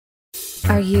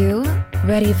Are you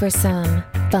ready for some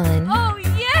fun? Oh,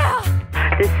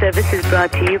 yeah! This service is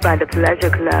brought to you by the Pleasure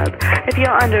Club. If you're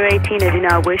under 18 and do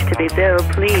not wish to be billed,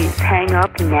 please hang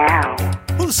up now.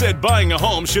 Who said buying a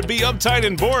home should be uptight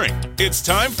and boring? It's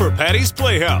time for Patty's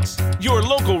Playhouse, your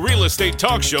local real estate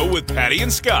talk show with Patty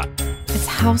and Scott. It's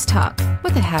house talk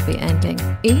with a happy ending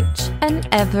each and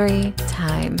every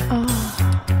time.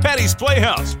 Patty's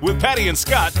Playhouse with Patty and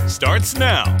Scott starts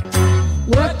now.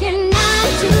 Working 9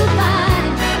 to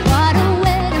 5, what a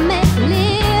way to make a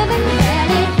living.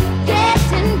 Barely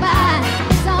getting by,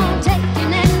 it's all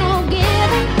taking and no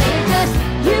giving. They just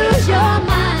use your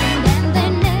mind and they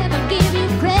never give you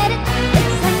credit.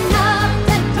 It's enough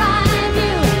to drive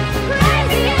you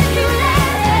crazy if you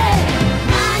let it.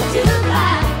 9 to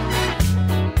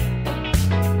 5.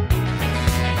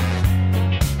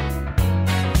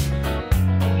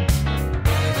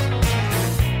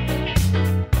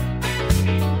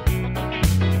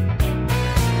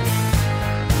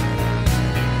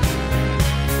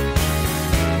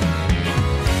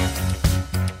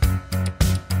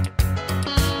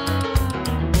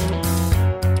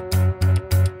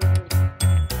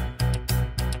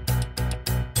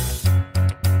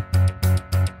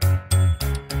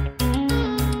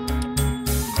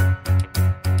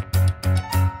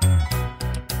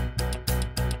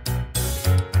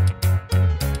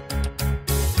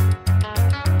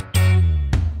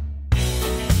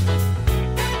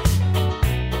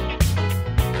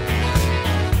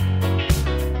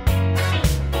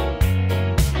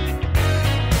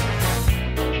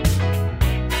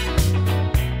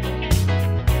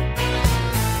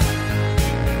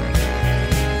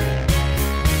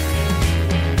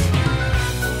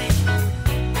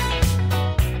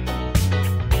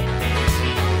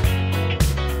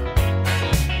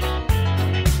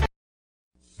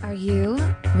 Are you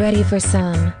ready for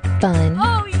some fun?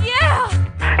 Oh,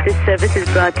 yeah! This service is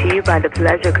brought to you by the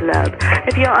Pleasure Club.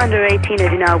 If you're under 18 and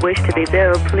do not wish to be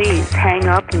billed, please hang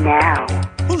up now.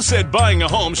 Who said buying a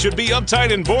home should be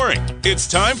uptight and boring? It's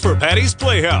time for Patty's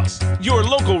Playhouse, your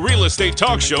local real estate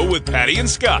talk show with Patty and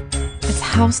Scott. It's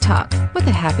house talk with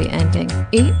a happy ending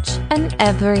each and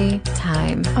every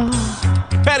time.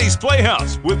 Patty's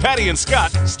Playhouse with Patty and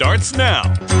Scott starts now.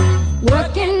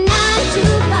 Working 9 to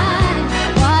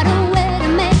 5, what a way to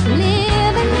make a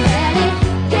living. Barely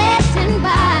getting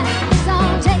by, it's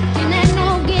all taking and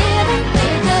no giving.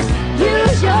 They just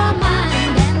use your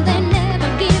mind and they never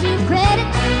give you credit.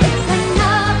 It's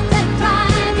enough to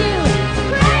drive you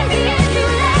crazy if you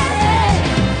let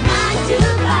it. 9 to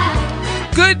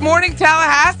 5. Good morning,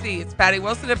 Tallahassee. It's Patty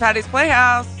Wilson at Patty's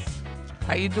Playhouse.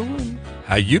 How you doing?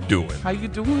 How you doing? How you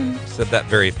doing? Said that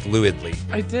very fluidly.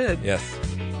 I did. Yes.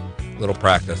 Little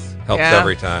practice helps Yeah.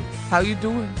 every time. How you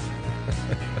doing?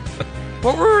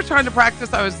 What were we trying to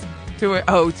practice? I was doing,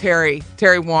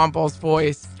 Terry Womble's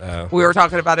voice. Oh. We were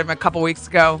talking about him a couple weeks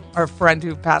ago, our friend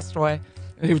who passed away.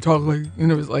 And he would talk like,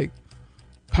 it was like,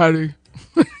 Patty.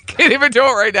 Can't even do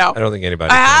it right now. I don't think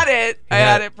anybody. I can. had it. I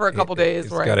had it for a couple days.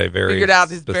 He's Where got I a very figured out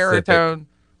his specific baritone.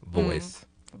 voice.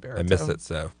 I Baritone. miss it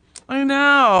so. I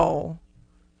know.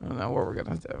 I don't know what we're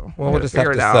gonna do. Well, We're we'll gonna just have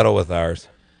figure to it out. settle with ours.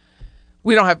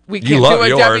 We can't love do a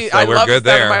yours, so I we're love good the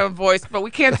sound there. of my own voice, but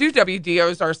we can't do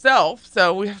WDOs ourselves,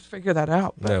 so we have to figure that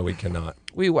out. But No, we cannot.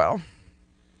 we will.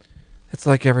 It's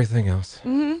like everything else.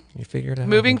 Mm-hmm. You figure it out.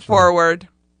 Moving eventually. forward.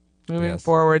 Yes.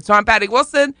 So I'm Patty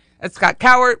Wilson and Scott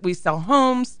Cowart. We sell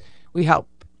homes. We help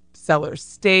sellers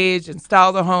stage and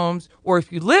style the homes. Or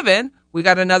if you live in, we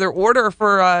got another order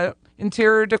for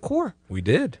interior decor. We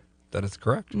did. That is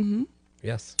correct. Mm-hmm.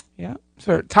 Yes. Yeah.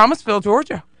 So Thomasville,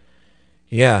 Georgia.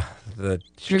 Yeah.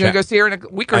 You're going to go see her in a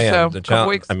week or I so. am. Couple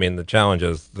weeks. I mean, the challenge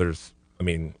is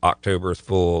October is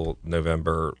full.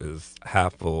 November is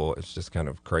half full. It's just kind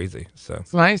of crazy. So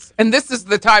It's nice. And this is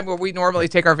the time where we normally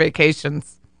take our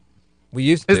vacations. we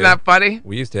used to. Isn't that funny?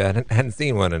 We used to. I hadn't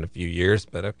seen one in a few years,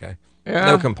 but okay. Yeah.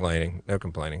 No complaining. No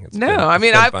complaining. It's No, been, I it's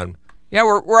mean, been I've- fun. Yeah,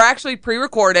 we're actually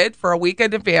pre-recorded for a week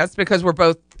in advance because we're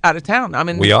both out of town.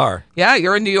 We are. Yeah,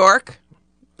 you're in New York,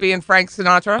 being Frank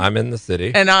Sinatra. I'm in the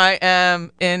city. And I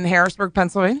am in Harrisburg,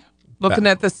 Pennsylvania, looking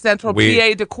at the central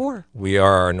PA decor. We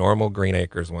are our normal Green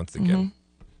Acres once again.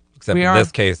 Except We in are.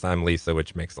 this case, I'm Lisa,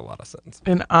 which makes a lot of sense.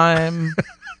 And I'm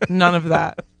none of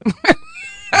that.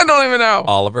 I don't even know.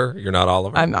 Oliver? You're not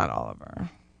Oliver? I'm not Oliver.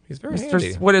 He's very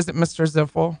handy. What is it, Mr.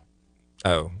 Ziffel?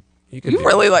 Oh. You could You do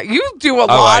really it. you do a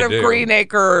lot I of do. Green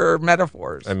Acre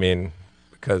metaphors. I mean,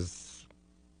 because...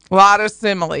 A lot of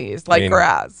similes, like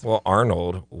grass. Well,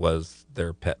 Arnold was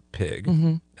their pet pig,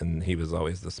 Mm-hmm. and he was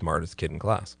always the smartest kid in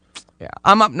class. Yeah,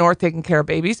 I'm up north taking care of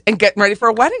babies and getting ready for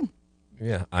a wedding.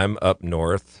 Yeah, I'm up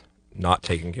north not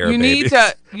taking care You of need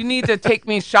babies. you need to take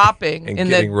me shopping And in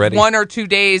the getting ready. 1 or 2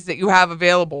 days that you have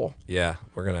available. Yeah,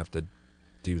 we're going to have to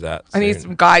do that I need soon.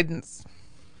 some guidance.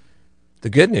 The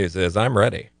good news is I'm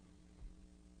ready.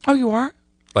 Oh, you are?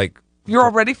 Like, You're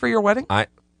all ready for your wedding? I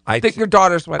Your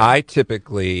daughter's wedding. I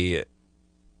typically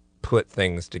put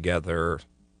things together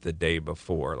the day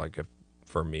before, like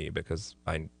for me, because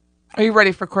Are you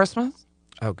ready for Christmas?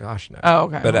 oh gosh, no. Oh,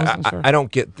 okay. But I wasn't sure. I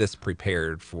don't get this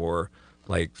prepared for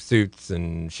like suits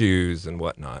and shoes and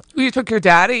whatnot. Well, you took your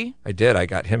daddy. I did. I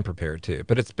got him prepared too.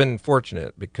 But it's been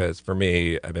fortunate because for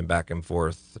me, I've been back and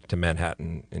forth to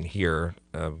Manhattan and here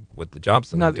with the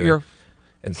jobs that No, I'm doing. you're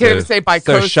And can't even say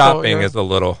bi-coastal, So shopping you're- is a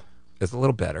little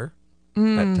better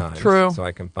at times. true. So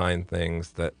I can find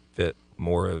things that fit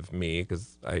more of me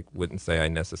because I wouldn't say I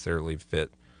necessarily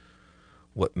fit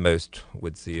what most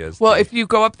would see as Well, the if you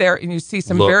go up there and you see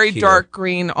some look very here. dark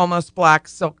green, almost black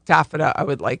silk taffeta, I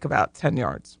would like about 10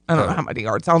 yards. I don't know Oh. how many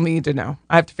yards. I'll need to know.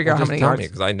 I have to figure out how just many tell yards. me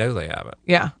because I know they have it.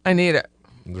 Yeah, I need it.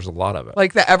 There's a lot of it.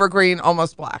 Like the evergreen,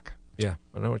 almost black Yeah,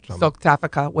 I know what you're talking silk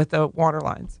taffeta with the water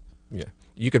lines. about. Yeah,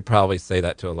 you could probably say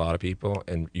that to a lot of people,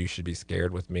 and you should be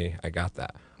scared with me. I got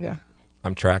that. Yeah.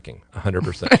 I'm tracking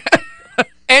 100%.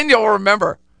 And you'll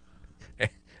remember.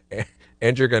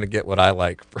 And you're going to get what I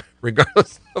like,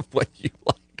 regardless of what you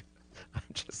like. I'm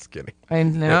just kidding. I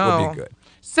know. It will be good.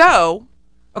 So,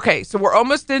 okay, so we're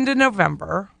almost into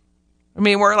November. I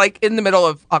mean, we're like in the middle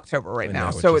of October right I now.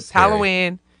 know, So which is it's scary.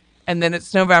 Halloween, and then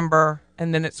it's November,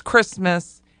 and then it's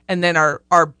Christmas, and then our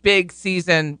big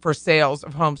season for sales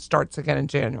of homes starts again in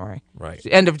January. Right. It's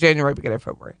the end of January, beginning of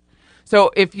February.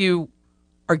 So if you,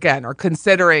 again, are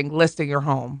considering listing your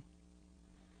home,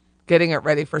 getting it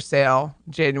ready for sale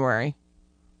January.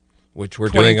 Which we're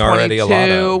doing already a lot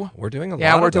 2022. of. We're doing a lot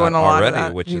Yeah, we're of doing that a lot already, of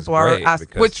that. which is People are great. asking-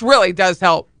 because- which really does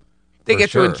help. They For get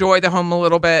sure. to enjoy the home a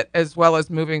little bit as well as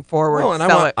moving forward. Well, and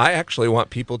sell it. I actually want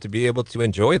people to be able to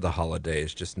enjoy the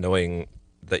holidays, just knowing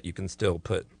that you can still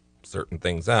put certain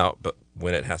things out, but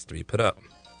when it has to be put up.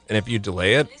 And if you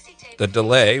delay it, the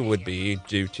delay would be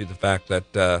due to the fact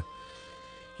that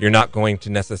you're not going to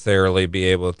necessarily be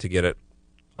able to get it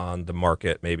on the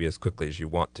market maybe as quickly as you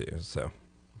want to. So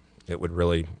it would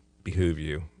really behoove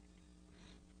you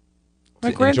My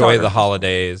to enjoy granddaughter- the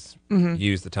holidays,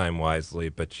 use the time wisely,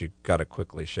 but you got to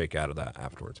quickly shake out of that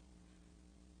afterwards.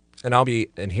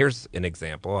 And here's an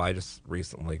example. I just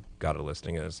recently got a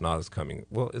listing, and it's not as coming.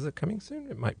 Well, is it coming soon?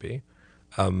 It might be.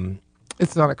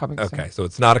 It's not a coming soon. Okay, so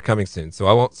it's not a coming soon. So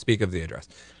I won't speak of the address,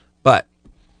 but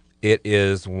it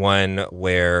is one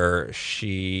where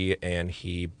she and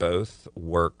he both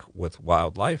work with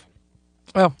wildlife.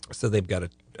 Well, So they've got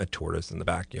a tortoise in the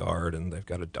backyard, and they've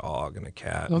got a dog and a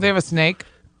cat. don't they have a snake?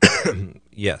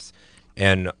 Yes,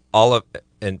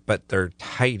 but they're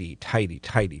tidy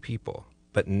people.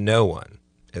 But no one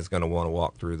is going to want to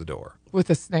walk through the door. With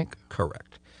a snake.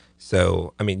 Correct.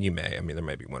 So, I mean, there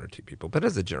may be one or two people, but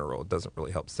as a general rule, it doesn't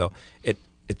really help. So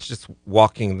it's just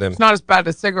walking them. It's not as bad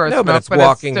as cigarette No, smoke, but it's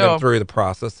walking still, them through the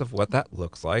process of what that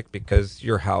looks like, because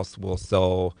your house will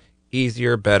sell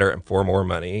easier, better, and for more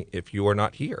money if you are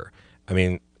not here. I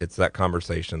mean, it's that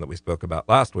conversation that we spoke about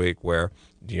last week where,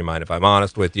 do you mind if I'm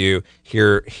honest with you?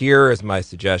 Here is my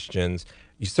suggestions.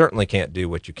 You certainly can't do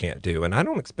what you can't do, and I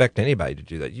don't expect anybody to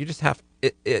do that. You just have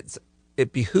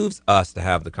it behooves us to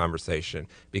have the conversation,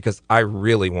 because I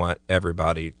really want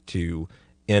everybody to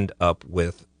end up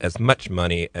with as much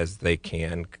money as they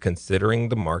can, considering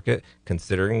the market,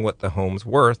 considering what the home's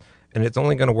worth, and it's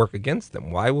only going to work against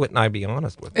them. Why wouldn't I be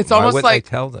honest with them? It's Why almost wouldn't I like,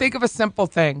 tell them? think of a simple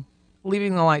thing,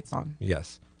 leaving the lights on.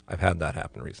 Yes, I've had that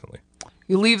happen recently.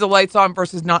 You leave the lights on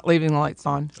versus not leaving the lights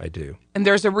on. I do. And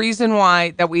there's a reason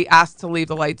why that we asked to leave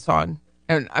the lights on.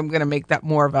 And I'm going to make that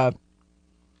more of a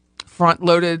front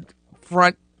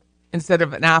instead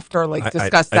of an after, like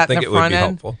discuss I that think in the it would front be end.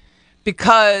 helpful.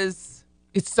 Because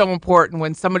it's so important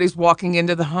when somebody's walking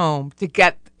into the home to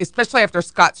get, especially after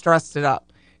Scott's dressed it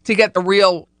up, to get the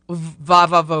real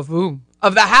va-va-va-voom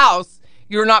of the house.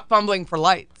 You're not fumbling for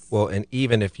lights. Well, and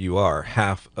even if you are,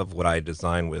 half of what I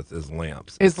design with is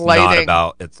lamps. Is It's lighting.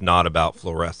 It's not about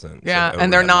fluorescence. Yeah,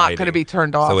 and they're overhead not lighting. going to be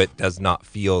turned off. So it does not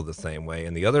feel the same way.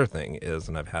 And the other thing is,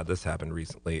 and I've had this happen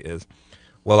recently, is,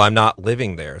 well, I'm not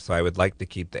living there, so I would like to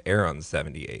keep the air on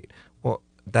 78. Well,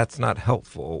 that's not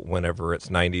helpful whenever it's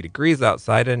 90 degrees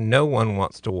outside and no one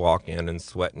wants to walk in and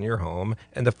sweat in your home.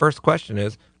 And the first question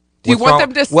is, Do you what's want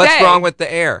wrong- them to What's stay? wrong with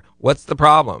the air? What's the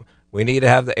problem? We need to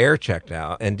have the air checked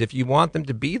out. And if you want them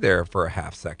to be there for a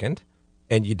half second,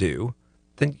 and you do,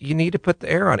 then you need to put the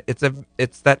air on.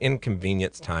 It's that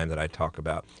inconvenience time that I talk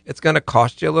about. It's going to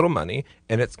cost you a little money,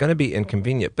 and it's going to be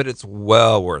inconvenient, but it's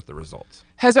well worth the results.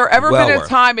 Has there ever Well been a worth.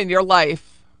 time in your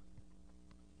life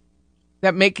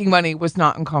that making money was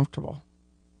not uncomfortable?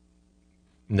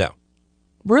 No.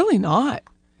 Really not.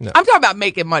 No. I'm talking about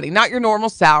making money, not your normal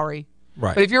salary.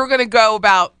 Right. But if you were going to go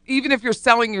about, even if you're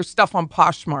selling your stuff on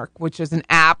Poshmark, which is an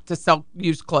app to sell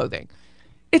used clothing,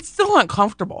 it's still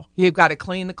uncomfortable. You've got to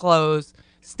clean the clothes,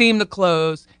 steam the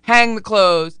clothes, hang the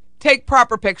clothes, take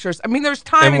proper pictures. I mean, there's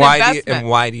time and investment.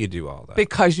 Why do you do all that?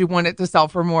 Because you want it to sell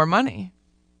for more money.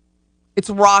 It's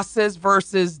Ross's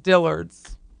versus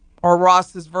Dillard's, or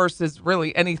Ross's versus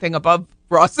really anything above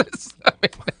Ross's. I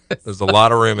mean, There's a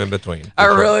lot of room in between. for I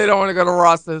sure. really don't want to go to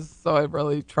Ross's, so I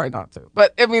really try not to.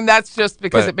 But I mean, that's just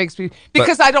because But- it makes me,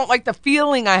 because I don't like the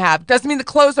feeling I have. Doesn't mean the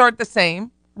clothes aren't the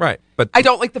same. Right. But I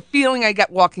don't like the feeling I get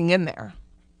walking in there.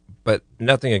 but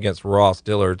nothing against Ross,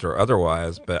 Dillard's, or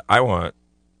otherwise, but I want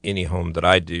any home that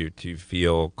I do to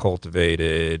feel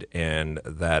cultivated and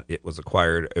that it was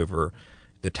acquired over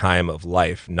the time of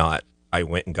life, not I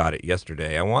went and got it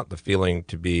yesterday. I want the feeling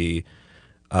to be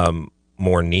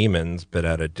more Neiman's, but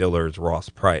at a Dillard's Ross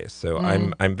price. So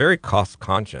I'm very cost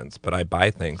conscious, but I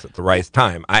buy things at the right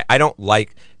time. I don't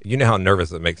like, you know how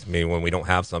nervous it makes me when we don't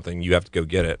have something, you have to go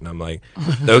get it. And I'm like,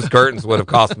 those curtains would have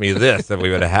cost me this if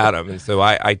we would have had them. And so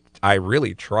I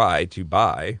really try to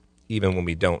buy even when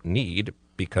we don't need,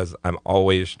 because I'm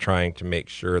always trying to make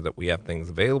sure that we have things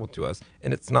available to us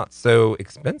and it's not so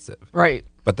expensive. Right.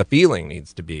 But the feeling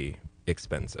needs to be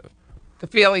expensive. The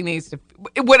feeling needs to,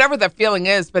 whatever the feeling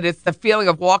is, but it's the feeling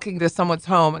of walking to someone's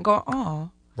home and going,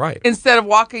 oh. Right. Instead of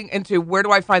walking into, where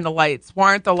do I find the lights? Why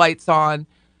aren't the lights on?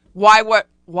 Why?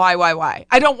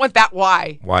 I don't want that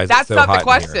why. Why is it That's so not the hot in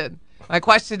question. My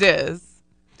question is,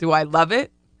 do I love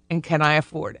it and can I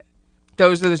afford it?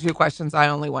 Those are the two questions I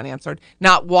only want answered.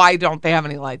 Not why don't they have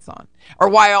any lights on? Or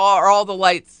why are all the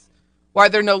lights, why are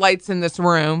there no lights in this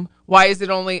room? Why is it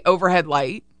only overhead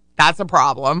light? That's a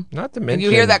problem. Not to And mention,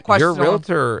 you hear that question.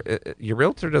 your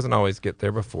realtor doesn't always get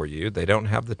there before you. They don't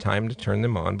have the time to turn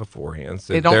them on beforehand.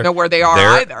 So They don't they're- know where they are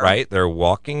they're- either. Right? They're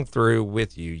walking through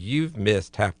with you. You've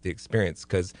missed half the experience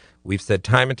because we've said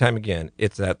time and time again,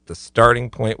 it's at the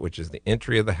starting point, which is the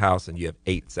entry of the house, and you have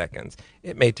 8 seconds.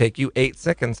 It may take you 8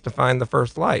 seconds to find the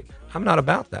first light. I'm not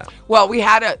about that. Well, we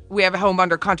have a home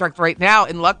under contract right now,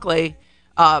 and luckily,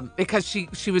 because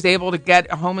she was able to get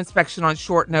a home inspection on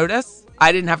short notice.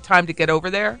 I didn't have time to get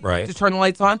over there to turn the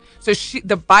lights on. So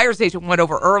the buyer's agent went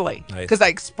over early Nice. because I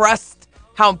expressed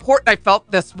how important I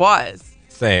felt this was.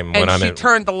 Same And when I'm she in.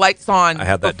 turned the lights on. I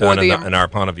had that before done in our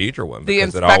Ponte Vedra one the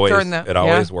because inspector and it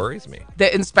always worries me.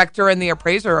 the inspector and the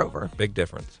appraiser over. Big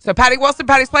difference. So Patty Wilson,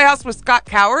 Patty's Playhouse with Scott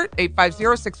Cowart,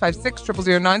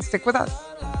 850-656-0009. Stick with us.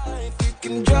 You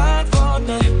can drive all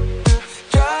night,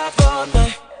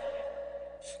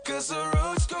 'cause the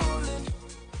road's calling.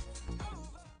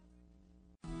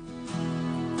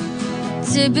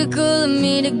 Typical of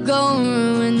me to go and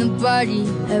ruin the party.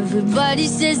 Everybody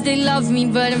says they love me,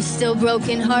 but I'm still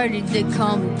broken hearted. They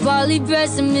call me Polly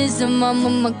Pessimism, I'm a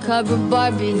macabre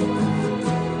Barbie.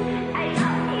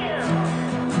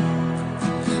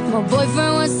 My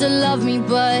boyfriend wants to love me,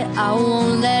 but I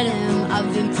won't let him.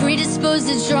 I've been predisposed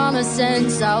to trauma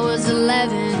since I was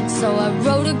 11. So I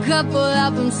wrote a couple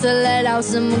albums to let out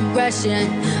some aggression.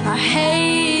 I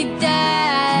hate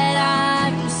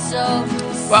that I'm so...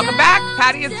 Welcome back,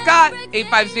 Patty and Scott.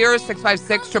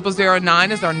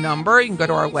 850-656-0009 is our number. You can go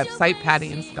to our website,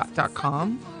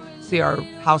 pattyandscott.com. See our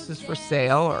houses for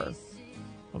sale or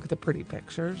look at the pretty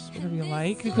pictures, whatever you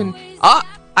like. You can.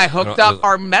 I hooked up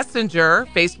our messenger,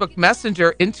 Facebook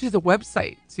Messenger, into the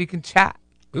website so you can chat.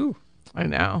 Ooh. I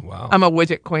know. Wow. I'm a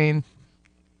widget queen.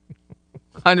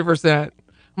 100%.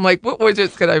 I'm like, what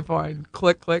widgets can I find?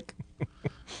 Click, click.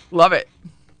 Love it.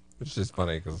 It's just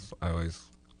funny because I always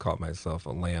call myself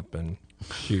a lamp and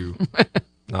shoe.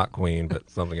 Not queen, but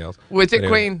something else. Widget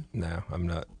queen. No, I'm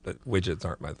not. But widgets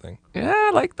aren't my thing. Yeah, I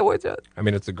like the widget. I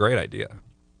mean, it's a great idea.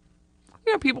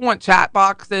 You know, people want chat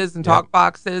boxes and talk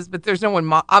boxes, but there's no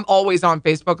one. I'm always on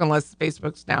Facebook unless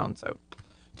Facebook's down. So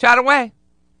chat away.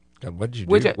 God, what'd you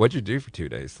do? Widget. What'd you do for 2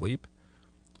 days? Sleep?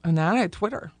 And now I had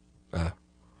Twitter. I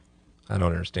don't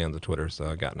understand the Twitter, so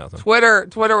I got nothing. Twitter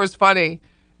was funny.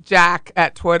 Jack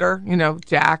at Twitter,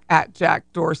 Jack at Jack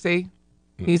Dorsey.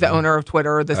 He's the owner of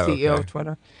Twitter, or the CEO of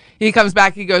Twitter. He comes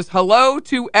back, he goes, hello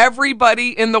to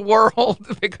everybody in the world,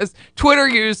 because Twitter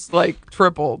use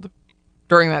tripled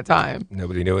during that time.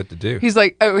 Nobody knew what to do. He's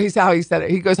like, he's how he said it.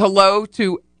 He goes, hello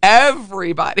to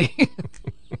everybody.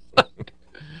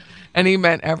 And he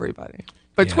meant everybody.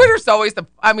 But Yeah. Twitter's always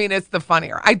it's the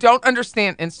funnier. I don't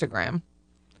understand Instagram.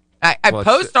 I Well,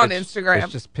 post on it's Instagram,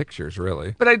 It's just pictures,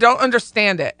 really. but I don't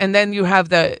understand it. And then you have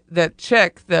the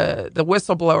chick, the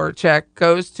whistleblower chick,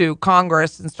 goes to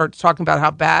Congress and starts talking about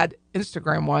how bad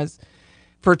Instagram was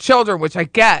for children, which I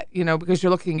get, because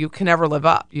you're looking, you can never live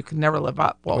up. You can never live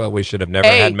up. Well, we should have never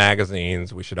had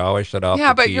magazines. We should always shut off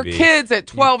Yeah, the but TV. your kids at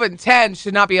 12 and 10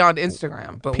 should not be on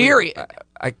Instagram, But period.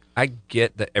 I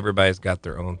get that everybody's got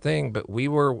their own thing, but we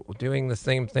were doing the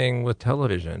same thing with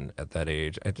television at that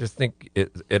age. I just think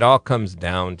it all comes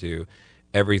down to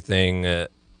everything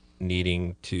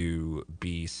needing to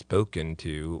be spoken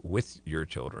to with your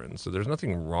children. So there's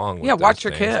nothing wrong with watch those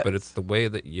your things, kids. but it's the way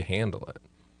that you handle it.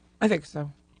 I think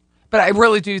so. But I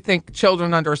really do think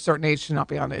children under a certain age should not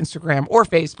be on Instagram or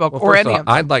Facebook or First any of all, of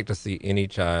them. I'd like to see any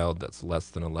child that's less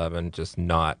than 11 just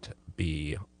not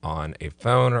be on a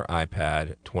phone or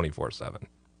iPad 24/7.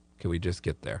 Can we just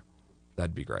get there?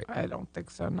 That'd be great. I don't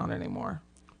think so. Not anymore.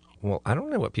 Well, I don't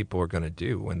know what people are going to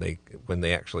do when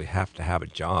they actually have to have a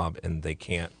job and they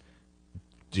can't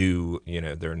do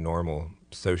their normal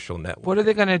social network. What are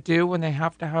they going to do when they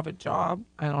have to have a job?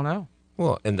 I don't know.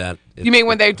 Well, and that You mean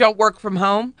when they don't work from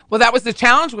home? Well, that was the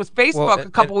challenge with Facebook a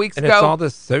couple weeks and ago. it's all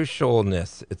this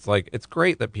socialness. It's like it's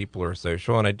great that people are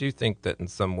social, and I do think that in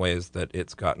some ways that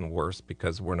it's gotten worse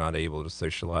because we're not able to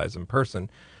socialize in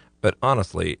person. But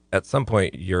honestly, at some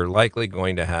point, you're likely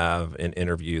going to have an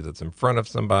interview that's in front of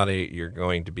somebody. You're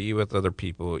going to be with other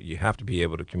people. You have to be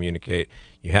able to communicate.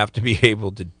 You have to be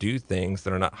able to do things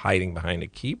that are not hiding behind a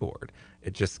keyboard.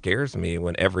 It just scares me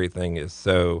when everything is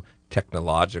so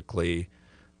technologically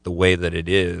the way that it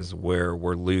is, where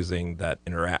we're losing that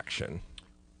interaction.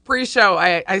 Pre-show,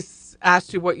 I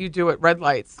asked you what you do at red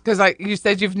lights because you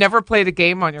said you've never played a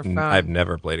game on your phone. I've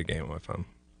never played a game on my phone.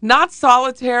 Not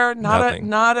solitaire, Nothing.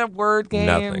 not a word game,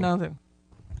 Nothing.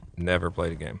 Never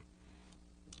played a game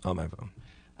on my phone.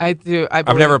 I do. I've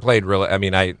never played really. I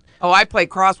mean, I play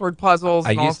crossword puzzles.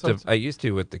 I and all used to sorts. I used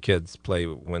to with the kids play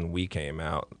when Wii came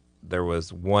out. There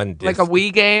was one disc. Like a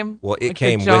Wii game. Well, it Like the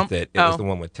came jump? with it. It Oh. was the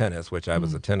one with tennis, which I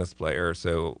was a tennis player,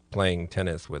 so playing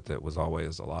tennis with it was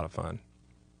always a lot of fun.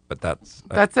 But that's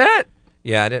it.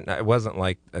 yeah. I wasn't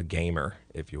like a gamer,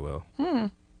 if you will.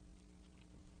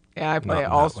 Yeah, I play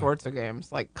Not all that one. sorts of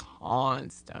games, like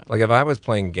constant. Like if I was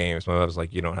playing games, my mom was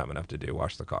like, "You don't have enough to do.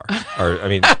 Wash the car." Or I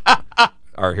mean,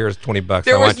 or here's $20.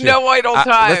 There I was want you. no idle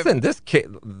time. Listen, this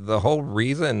kid. The whole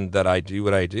reason that I do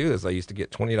what I do is I used to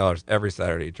get $20 every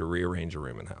Saturday to rearrange a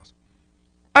room in the house.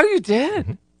 Oh, you did?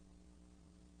 Mm-hmm.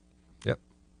 Yep.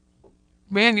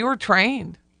 Man, you were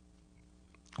trained.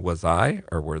 Was I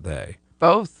or were they?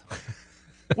 Both.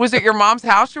 Was it your mom's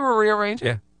house you were rearranging?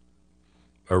 Yeah.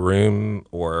 A room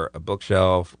or a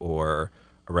bookshelf or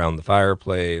around the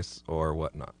fireplace or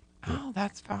whatnot. Oh,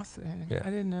 that's fascinating. Yeah. I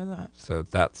didn't know that. So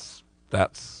that's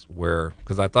where,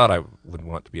 because I thought I would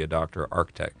want to be a doctor or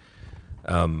architect,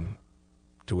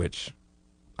 to which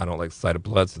I don't like the sight of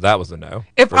blood, so that was a no.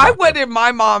 If for I doctor. went in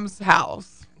my mom's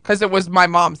house, because it was my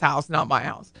mom's house, not my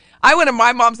house, I went in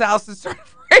my mom's house and started,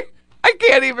 I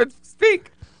can't even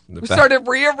speak. We started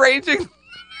rearranging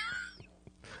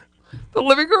the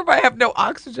living room. I have no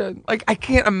oxygen. Like, I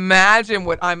can't imagine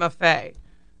what I'm a Faye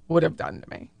would have done to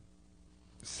me.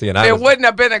 See, and It wouldn't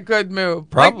have been a good move.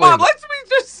 Probably- like, Mom, let's me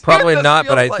just see probably what this not,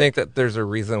 but I feels like. think that there's a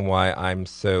reason why I'm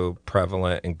so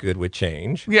prevalent and good with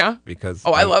change. Yeah. Because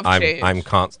Oh, I love change. I'm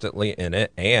constantly in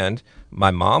it, and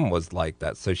my mom was like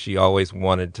that, so she always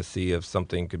wanted to see if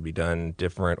something could be done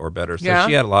different or better. So Yeah.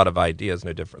 she had a lot of ideas,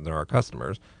 no different than our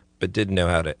customers, but didn't know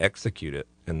how to execute it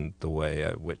in the way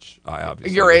which I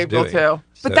obviously You're was able doing. to.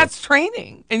 But So- that's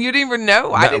training. And you didn't even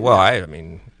know. I didn't well, know. I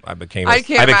mean, I became I a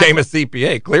can't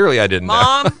CPA. Clearly, I didn't know.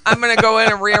 Mom, I'm going to go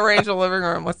in and rearrange the living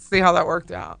room. Let's see how that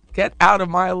worked out. Get out of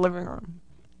my living room.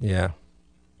 Yeah.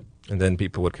 And then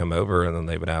people would come over, and then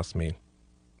they would ask me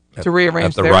To rearrange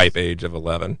at the theirs? ripe age of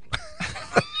 11.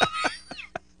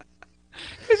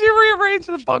 Because you rearranged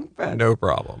the bunk bed. No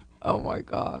problem. Oh, my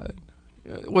God.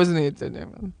 It wasn't it didn't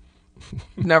even.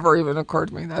 Never even occurred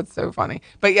to me. That's so funny.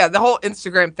 But yeah, the whole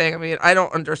Instagram thing, I mean, I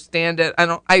don't understand it.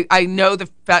 I know the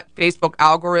Facebook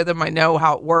algorithm. I know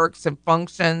how it works and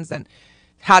functions and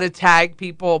how to tag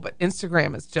people, but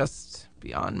Instagram is just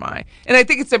beyond my. And I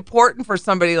think it's important for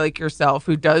somebody like yourself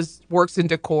who works in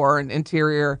decor and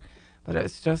interior, but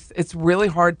it's really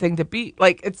hard thing to beat.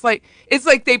 It's like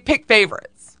they pick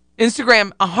favorites.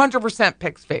 Instagram 100%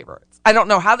 picks favorites. I don't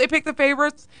know how they pick the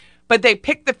favorites, but they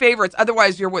pick the favorites.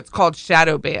 Otherwise, you're what's called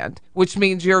shadow banned, which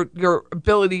means your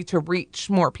ability to reach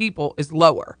more people is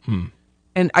lower.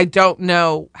 And I don't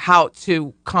know how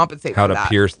to compensate How for to that.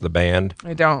 pierce the band.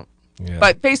 I don't. Yeah.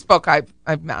 But Facebook,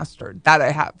 I've mastered. That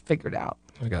I have figured out.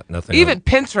 I got nothing. Even on-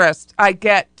 Pinterest, I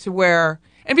get to where,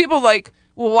 and people like,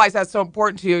 well, why is that so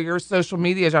important to you? You're a social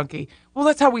media junkie. Well,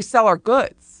 that's how we sell our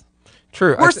goods.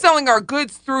 True. We're selling our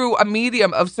goods through a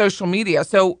medium of social media.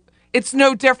 So it's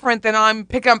no different than I'm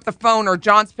picking up the phone or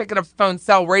John's picking up the phone,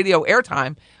 sell radio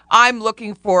airtime. I'm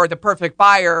looking for the perfect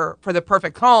buyer for the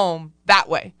perfect home that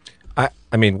way.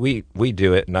 I mean, we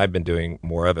do it, and I've been doing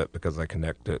more of it because I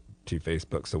connect it to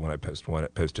Facebook. So when I post one,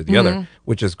 it posts to the other,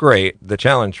 which is great. The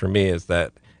challenge for me is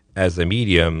that as a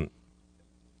medium,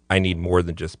 I need more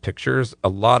than just pictures. A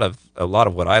lot of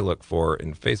what I look for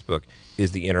in Facebook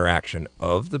is the interaction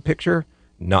of the picture,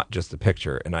 not just the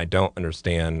picture. And I don't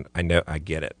understand. I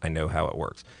get it. I know how it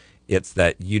works. It's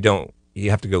that you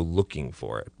have to go looking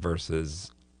for it versus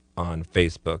on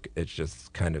Facebook. It's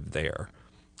just kind of there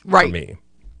Right. for me.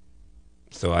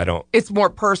 So I don't. It's more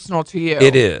personal to you.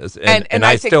 It is, and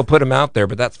I think, still put them out there,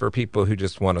 but that's for people who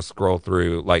just want to scroll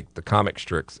through like the comic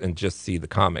strips and just see the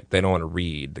comic. They don't want to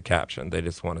read the caption; they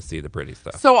just want to see the pretty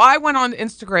stuff. So I went on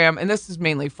Instagram, and this is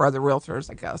mainly for other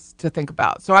realtors, I guess, to think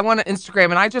about. So I went on Instagram,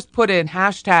 and I just put in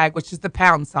hashtag, which is the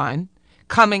 £,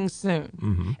 coming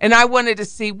soon, and I wanted to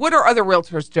see what are other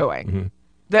realtors doing.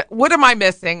 What am I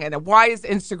missing, and why is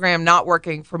Instagram not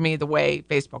working for me the way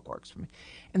Facebook works for me?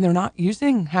 And they're not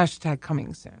using hashtag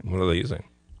coming soon. What are they using?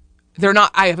 They're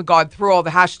not. I haven't gone through all the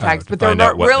hashtags, but there find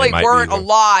out what they really might weren't be a using.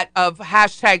 lot of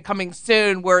hashtag coming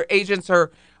soon where agents are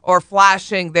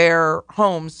flashing their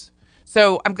homes.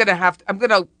 So I'm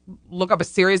gonna look up a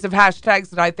series of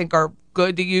hashtags that I think are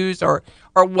good to use or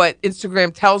what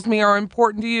Instagram tells me are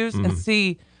important to use and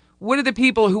see what are the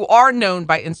people who are known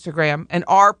by Instagram and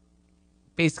are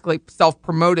basically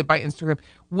self-promoted by Instagram.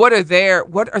 What are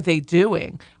they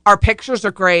doing? Our pictures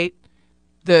are great.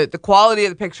 The quality of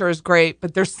the picture is great,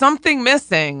 but there's something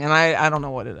missing, and I don't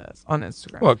know what it is on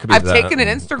Instagram. Well, it could be I've that. taken an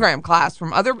Instagram class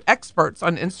from other experts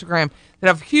on Instagram that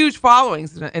have huge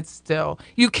followings, and it's still,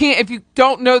 you can't, if you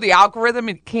don't know the algorithm,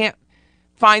 you can't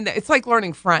find that. It's like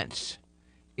learning French.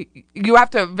 You have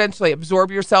to eventually absorb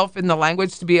yourself in the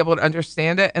language to be able to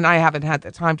understand it, and I haven't had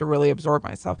the time to really absorb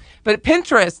myself. But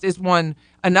Pinterest is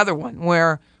another one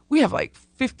where we have like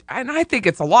 50, and I think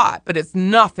it's a lot, but it's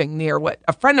nothing near what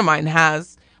a friend of mine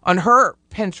has on her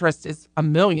Pinterest is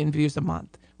 1 million views a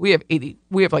month. We have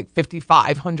like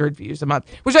 5,500 views a month,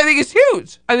 which I think is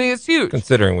huge. I think it's huge.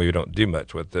 Considering we don't do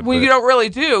much with it. Well, but you don't really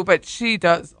do, but she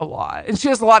does a lot. And she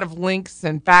has a lot of links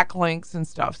and backlinks and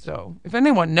stuff. So if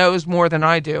anyone knows more than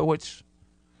I do, which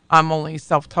I'm only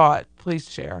self-taught, please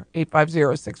share.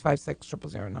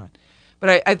 850-656-0009.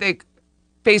 But I think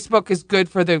Facebook is good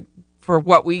for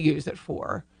what we use it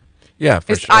for. Yeah,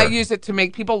 for sure. I use it to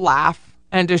make people laugh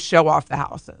and to show off the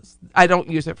houses. I don't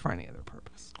use it for any other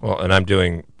purpose. Well, and I'm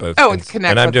doing both. Oh, it's connect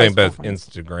and I'm with doing Facebook both friends.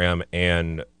 Instagram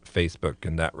and Facebook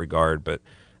in that regard. But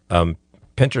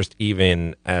Pinterest,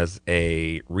 even as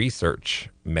a research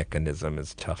mechanism,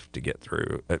 is tough to get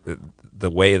through.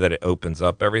 The way that it opens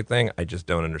up everything, I just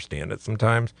don't understand it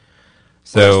sometimes.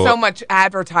 So There's so much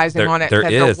advertising on it that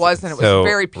there wasn't. It was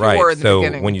very pure in the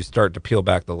beginning. So when you start to peel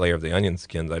back the layer of the onion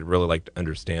skins, I'd really like to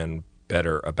understand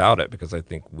better about it because I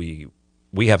think we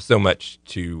have so much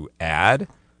to add.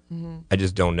 I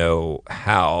just don't know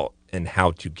how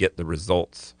to get the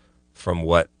results from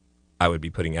what I would be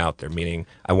putting out there. Meaning,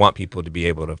 I want people to be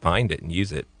able to find it and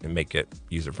use it and make it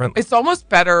user friendly. It's almost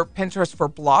better Pinterest for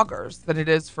bloggers than it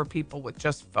is for people with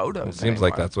just photos. It seems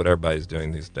like that's what everybody's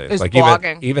doing these days. Is Like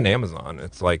blogging. even Amazon,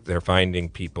 it's like they're finding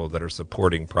people that are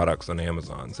supporting products on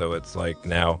Amazon. So it's like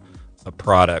now a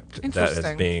product that is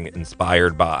Interesting. being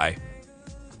inspired by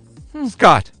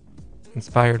Scott,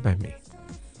 inspired by me.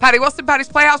 Patty Wilson, Patty's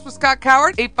Playhouse with Scott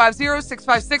Coward,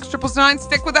 850-656-0009.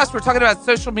 Stick with us. We're talking about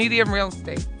social media and real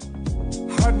estate.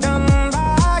 Hard done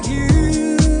by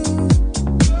you.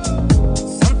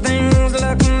 Something's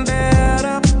looking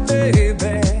better,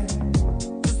 baby.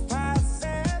 Just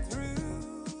passing through.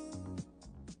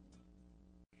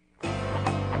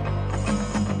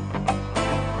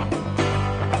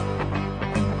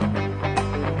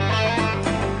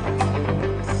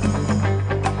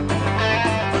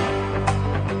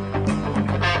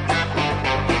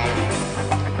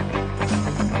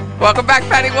 Welcome back,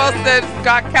 Patty Wilson,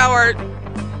 Scott Coward,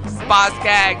 Spas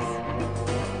Gags.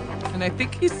 And I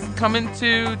think he's coming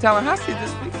to Tallahassee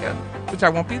this weekend, which I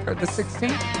won't be there, the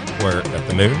 16th, Where at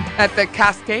the moon? at the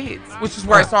Cascades, which is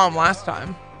where I saw him last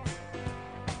time.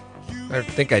 I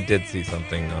think I did see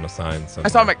something on a sign. I saw him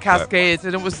somewhere, at Cascades,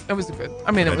 and it was a good.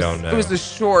 I mean, I don't it know.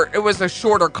 was a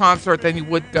shorter concert than you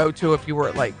would go to if you were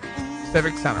at like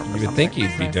Civic Center. but You would think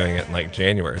he'd be doing it in like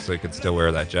January, so he could still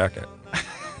wear that jacket.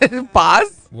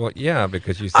 Boz? Well, yeah,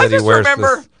 because you I said he just wears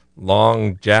remember- this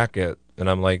long jacket, and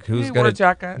I'm like, who's He gonna? wore a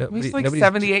jacket. nobody- He's like nobody's-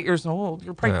 78 years old.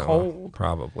 You're probably Oh, cold.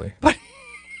 Probably.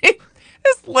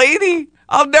 This lady,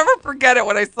 I'll never forget it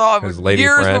when I saw him. It His was lady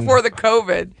years friend? before the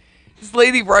COVID. This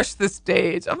lady rushed the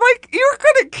stage. I'm like, you're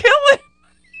going to kill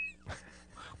him.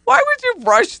 Why would you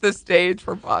rush the stage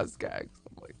for Boz Gags?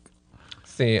 I'm like,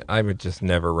 See, I would just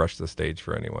never rush the stage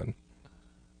for anyone.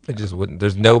 I just wouldn't.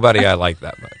 There's nobody I like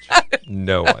that much.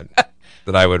 No one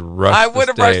that I would rush. I the would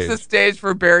have rushed the stage. stage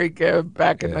for Barry Gibb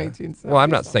back in Yeah. 1970. Well, I'm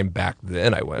not saying back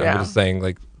then I went. Yeah. I'm just saying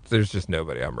like there's just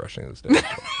nobody I'm rushing the stage.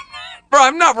 for. Bro,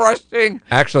 I'm not rushing.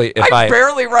 Actually, if I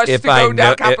barely rushed if to go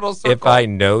down Capitol if Circle. I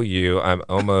know you, I'm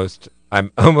almost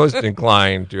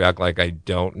inclined to act like I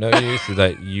don't know you, so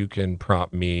that you can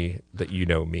prompt me that you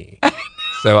know me.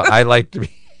 So I like to be.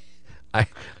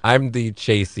 I'm the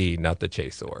chasee, not the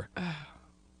chaser.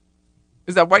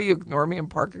 Is that why you ignore me in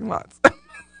parking lots?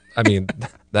 I mean,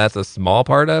 that's a small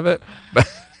part of it. But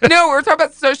No, we're talking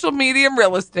about social media and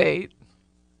real estate.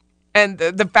 And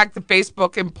the fact that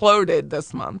Facebook imploded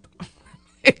this month.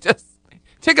 It just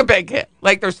took a big hit.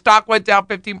 Like their stock went down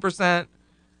 15%.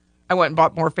 I went and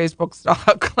bought more Facebook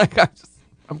stock. Like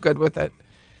I'm good with it.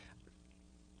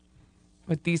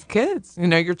 With these kids,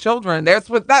 your children.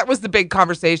 That was the big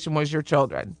conversation, was your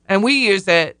children. And we use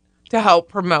it to help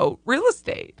promote real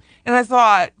estate. And I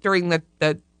thought during the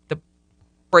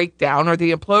breakdown or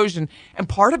the implosion, and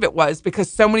part of it was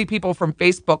because so many people from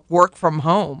Facebook work from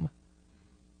home.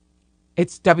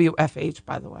 It's WFH,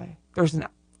 by the way. There's an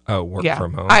work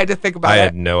from home. I had to think about I it.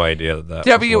 had no idea that. was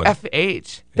what-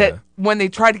 WFH. That Yeah. when they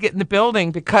tried to get in the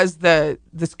building, because the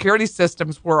security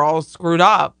systems were all screwed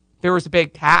up, there was a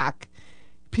big hack.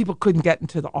 People couldn't get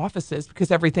into the offices because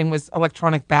everything was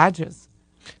electronic badges.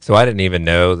 So I didn't even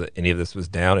know that any of this was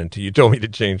down until you told me to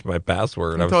change my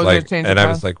password. And I was told you to like, change and your I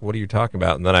was pass- like, what are you talking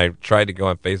about? And then I tried to go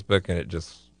on Facebook, and it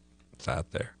just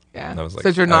sat there. Yeah. And I was like,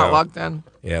 Says you're not oh. logged in.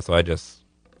 Yeah, so I just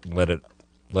let it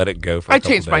go for. I a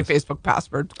couple changed my days. Facebook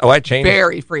password. Oh, I changed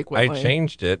very frequently. I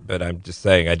changed it, but I'm just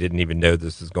saying I didn't even know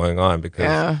this was going on because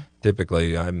Yeah.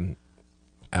 typically I'm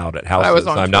out at houses. I was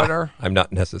on I'm Twitter. I'm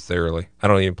not necessarily. I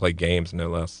don't even play games, no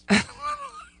less.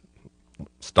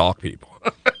 Stalk people.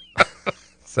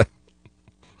 So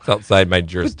it's outside my But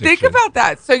jurisdiction. think about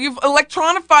that. So you've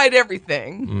electronified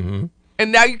everything,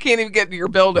 and now you can't even get into your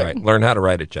building. Right. Learn how to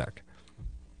write a check.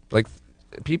 Like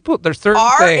people, there's certain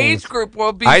Our things. age group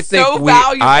will be I think so we,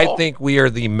 valuable. I think we are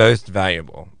the most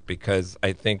valuable because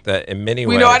I think that in many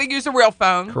we ways. know how to use a real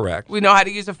phone. Correct. We know how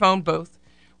to use a phone booth.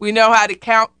 We know how to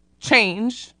count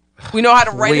change. We know how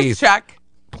to write a Please. check.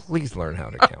 Please learn how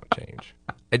to count change.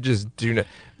 I just do not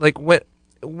like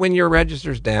when your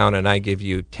register's down and I give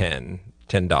you $10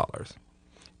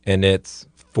 and it's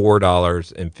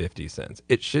 $4.50.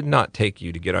 It should not take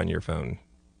you to get on your phone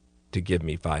to give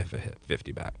me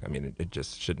 $5.50 back. I mean, it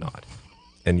just should not.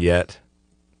 And yet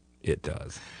it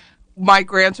does. My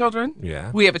grandchildren,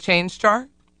 Yeah. we have a change jar.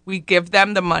 We give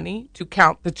them the money to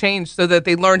count the change so that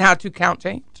they learn how to count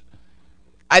change.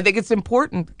 I think it's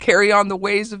important to carry on the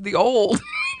ways of the old.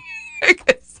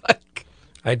 It's like,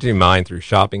 I do mine through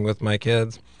shopping with my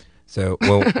kids. So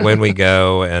when we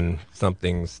go and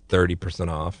something's 30%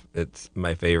 off, it's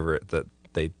my favorite that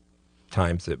they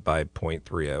times it by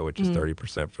 0.30, which is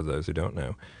 30% for those who don't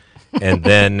know. And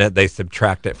then they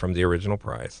subtract it from the original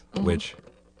price, which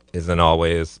isn't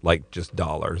always like just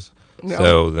dollars. No.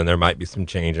 So then there might be some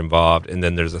change involved. And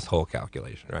then there's this whole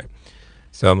calculation, right?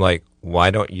 So I'm like, why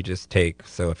don't you just take,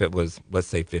 so if it was, let's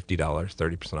say $50,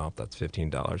 30% off, that's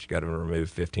 $15. You got to remove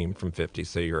 15 from 50,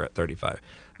 so you're at 35.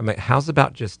 I'm like, how's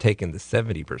about just taking the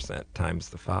 70% times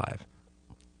the 5?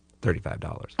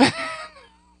 $35.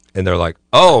 And they're like,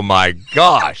 oh my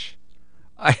gosh,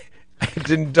 it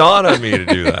didn't dawn on me to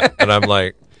do that. And I'm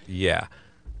like, yeah.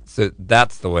 So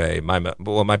that's the way my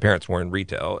parents were in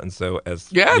retail, and so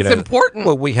it's important.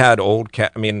 Well, we had old I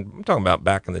mean, I'm talking about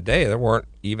back in the day. There weren't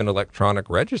even electronic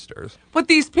registers. but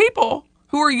these people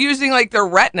who are using like their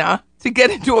retina to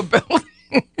get into a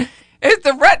building, if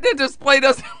the retina display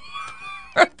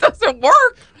doesn't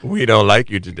work, We don't like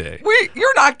you today.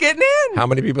 you're not getting in. How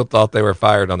many people thought they were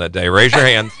fired on that day? Raise your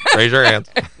hands. Raise your hands.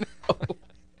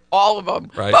 All of them.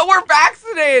 Right. But we're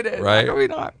vaccinated. Right. How are we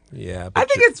not? Yeah, I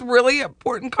think it's really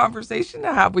important conversation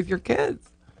to have with your kids.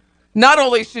 Not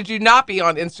only should you not be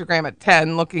on Instagram at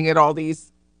 10 looking at all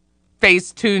these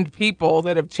face-tuned people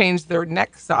that have changed their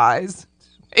neck size.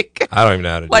 I don't even know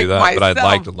how to Like do that, but I'd myself.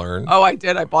 like to learn. Oh, I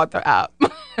did. I bought the app.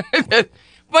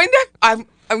 My neck, I'm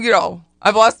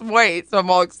I've lost some weight, so I'm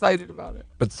all excited about it.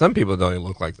 But some people don't even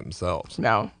look like themselves.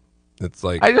 No, It's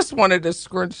like I just wanted to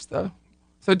scrunch the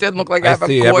so it didn't look like I have a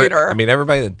see goiter.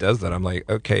 everybody that does that, I'm like,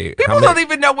 okay. People don't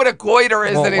even know what a goiter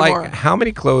is anymore. Like, how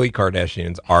many Khloe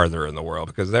Kardashians are there in the world?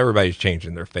 Because everybody's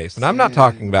changing their face. And I'm not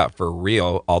talking about for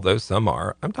real, although some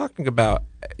are. I'm talking about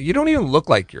you don't even look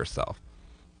like yourself.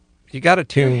 You got to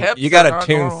tune. hips You got are to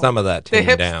tune normal. some of that The tune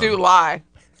hips down. do lie.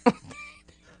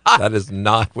 That is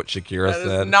not what Shakira That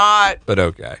said. is not. But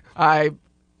okay.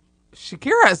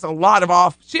 Shakira has a lot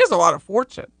of She has a lot of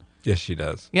fortune. Yes, she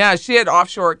does. Yeah, she had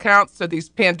offshore accounts. So these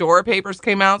Pandora papers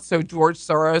came out. So George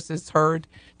Soros is heard.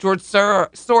 George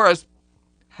Soros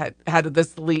had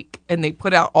this leak, and they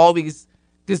put out all these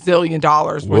gazillion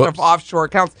dollars worth of Whoops. offshore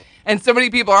accounts. And so many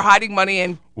people are hiding money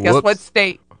in guess Whoops. what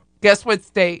state? Guess what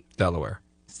state? Delaware.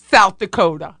 South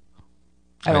Dakota.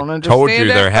 I don't understand. Told you it,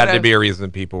 there had but to be a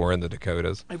reason people were in the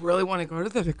Dakotas. I really want to go to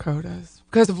the Dakotas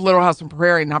because of Little House on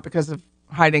Prairie, not because of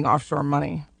hiding offshore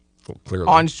money Well, clearly.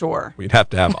 onshore. We'd have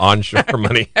to have onshore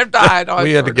money. Have to hide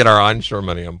We had to onshore. get our onshore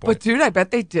money on But point. dude, I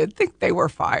bet they did think they were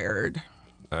fired.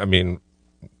 I mean,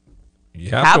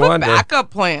 you have, Have to a wonder. backup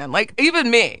plan. Like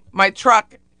even me, my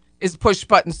truck is push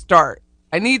button start.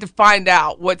 I need to find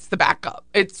out what's the backup.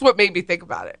 It's what made me think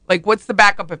about it. Like what's the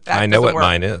backup if that I know doesn't what work?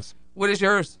 mine is. What is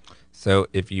yours? So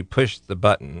if you push the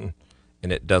button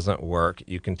and it doesn't work,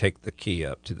 you can take the key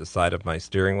up to the side of my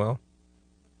steering wheel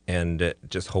and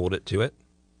just hold it to it,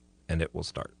 and it will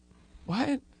start.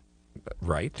 What?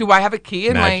 Right? Do I have a key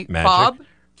in my Magic. fob?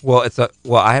 Well,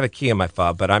 I have a key in my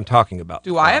fob, but I'm talking about.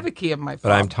 Do the I fob. have a key in my fob?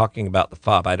 But I'm talking about the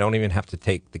fob. I don't even have to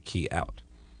take the key out.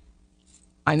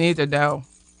 I need to know.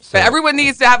 So But everyone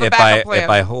needs to have a backup plan. If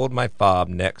I hold my fob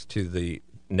next to the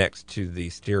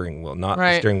steering wheel, not the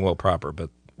Right. steering wheel proper, but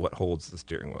what holds the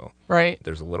steering wheel. Right.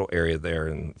 There's a little area there,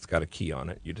 and it's got a key on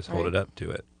it. You just hold Right. it up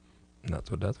to it, and that's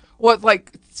what does it. Well,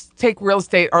 like take real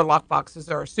estate or lock boxes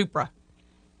or a Supra.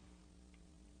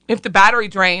 If the battery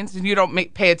drains and you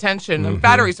don't pay attention, Mm-hmm. the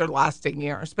batteries are lasting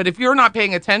years. But if you're not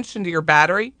paying attention to your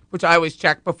battery, which I always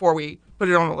check before we put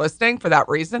it on the listing for that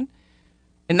reason,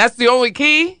 and that's the only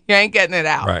key, you ain't getting it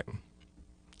out. Right.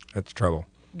 That's trouble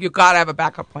You got to have a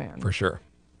backup plan. for sure.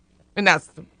 And that's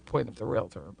the point of the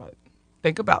realtor. But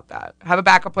think about that. Have a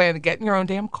backup plan to get in your own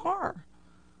damn car.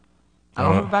 I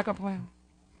don't have a backup plan.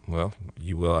 Well,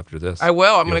 you will after this. I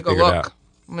will. I'm You'll going to go figure it look. out.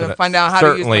 I'm going to But find out how to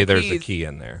use certainly my there's keys. a key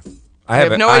in there. I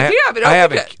have no idea. I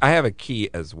haven't opened it. I have a key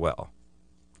as well.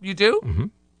 You do? Mm-hmm.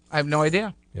 I have no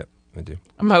idea. Yep, I do.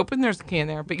 I'm hoping there's a key in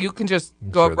there, but you can just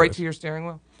go sure up right there to your steering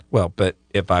wheel. Well, but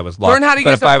if I was locked, Learn how to but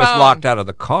use if I a was phone. locked out of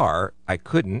the car, I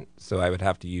couldn't. So I would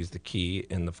have to use the key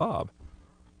in the fob.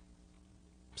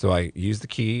 So I use the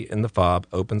key in the fob,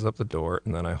 opens up the door,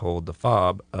 and then I hold the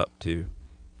fob up to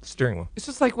the steering wheel. It's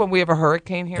just like when we have a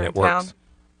hurricane here And in it town. works.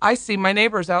 I see my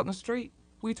neighbors out in the street.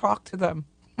 We talk to them.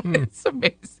 It's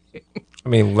amazing. I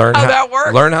mean, learn How that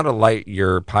works. Learn how to light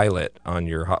your pilot on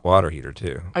your hot water heater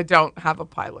too. I don't have a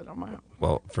pilot on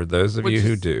Well, for those of Which you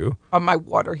who is- do, on my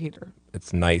water heater.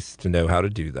 it's nice to know how to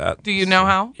do that. Do you know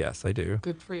how? Yes, I do.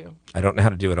 Good for you. I don't know how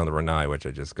to do it on the Renai, which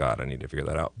I just got. I need to figure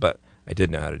that out. But I did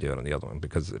know how to do it on the other one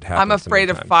because it happened. I'm so afraid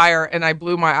many of times. fire, and I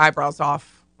blew my eyebrows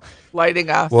off lighting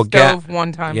a Well, stove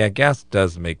one time. Yeah, gas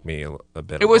does make me a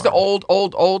bit. It was the alarmed.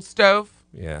 old stove,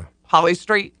 Yeah. Holly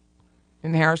Street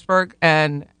in Harrisburg,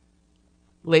 and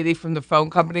lady from the phone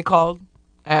company called.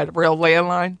 I had a real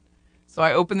landline. So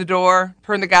I opened the door,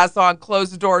 turned the gas on,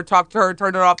 closed the door, talked to her,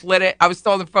 turned it off, lit it. I was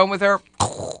still on the phone with her.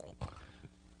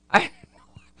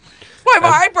 Why my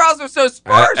eyebrows are so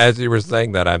sparse. As you were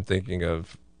saying that, I'm thinking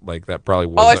of like that probably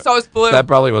wasn't. All I saw was blue. That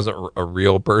probably wasn't a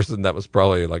real person. That was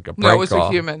probably like a prank No, it was call.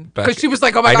 a human. Back- 'Cause she was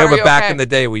like, "Oh my I God, know, are but you back okay?" in the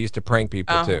day, we used to prank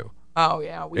people Oh. too. Oh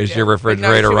yeah, we Is did. your But no,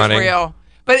 refrigerator she was running? real.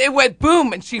 But it went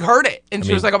boom, and she heard it, and I she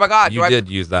mean, was like, "Oh my God!" you did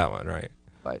use that one, right?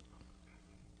 But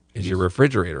Is your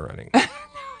refrigerator running?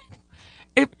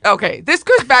 okay, this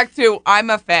goes back to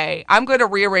I'm a fae. I'm going to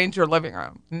rearrange your living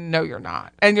room. No, you're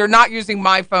not, and you're not using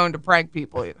my phone to prank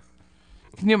people either.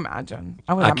 Can you imagine?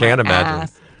 would I have my can't imagine.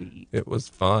 ass beat. It was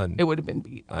fun. It would have been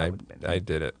beat. I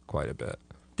did it quite a bit.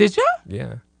 Did you?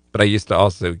 Yeah, but I used to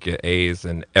also get A's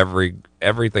in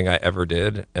everything I ever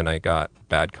did, and I got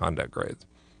bad conduct grades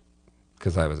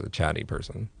because I was a chatty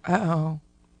person. Oh,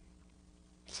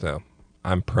 So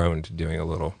I'm prone to doing a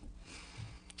little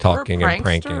talking and prankster.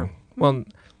 pranking. Well,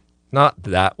 not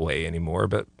that way anymore,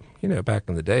 but you know, back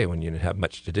in the day when you didn't have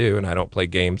much to do and I don't play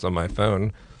games on my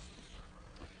phone,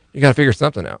 you got to figure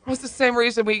something out. well, it's the same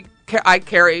reason I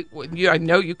carry. I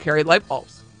know you carry light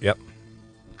bulbs. Yep.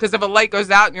 Because if a light goes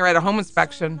out and you're at a home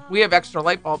inspection, we have extra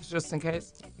light bulbs just in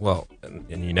case. Well,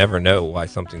 and you never know why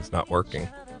something's not working.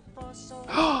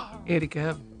 Eddie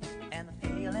Gibb.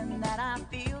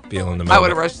 Feeling the moment. I would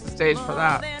have rushed the stage for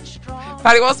that.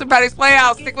 Patty Wilson, Patty's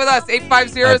Playhouse. Stick with us.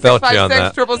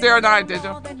 850-656-0009. Did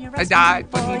you? I died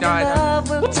when he died. Love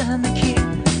will turn the key,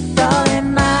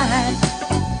 darling mine.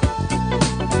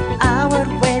 I would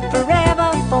wait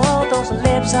forever for those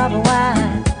lips of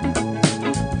wine.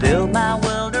 Build my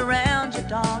world around you,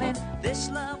 darling. This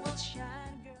love will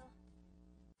shine, girl.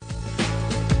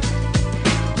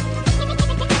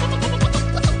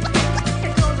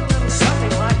 It goes a little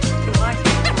something like this.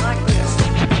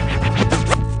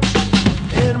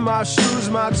 In my shoes,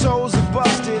 my toes are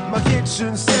busted. My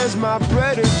kitchen says my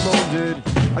bread is molded.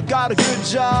 I got a good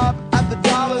job at the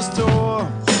dollar store.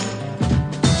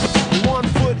 1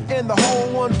 foot in the hole,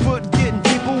 1 foot getting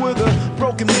deeper with a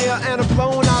broken mirror and a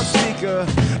blown out speaker.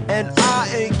 And I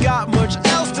ain't got much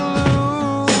else to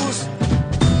lose.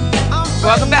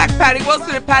 Welcome back, Patty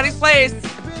Wilson at Patty's Place.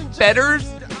 Better's,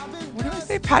 what did I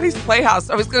say? Patty's Playhouse.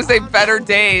 I was going to say Better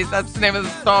Days. That's the name of the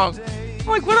song. I'm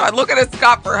like, what do I look at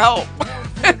Scott for help?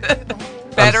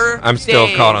 Better I'm still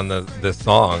Days. caught on this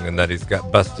song and that he's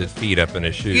got busted feet up in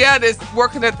his shoes. Yeah, it is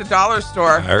working at the dollar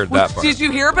store. I heard that part. Did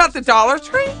you hear about the Dollar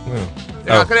Tree?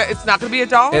 It's not gonna be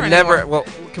 $1 It anymore. never. Well,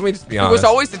 can we just be It honest? was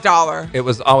always $1. It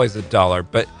was always $1.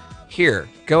 But here,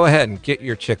 go ahead and get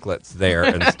your chiclets there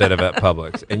instead of at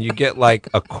Publix, and you get like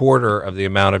a quarter of the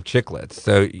amount of chiclets.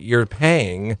 So you're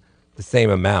paying the same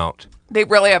amount. They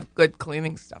really have good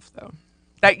cleaning stuff, though.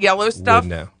 That yellow stuff,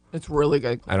 No, it's really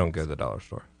good. I don't go to the dollar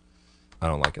store. I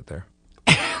don't like it there.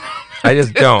 I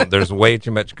just don't. There's way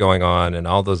too much going on, and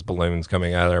all those balloons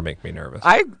coming out of there make me nervous.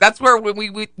 That's where when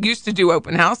we used to do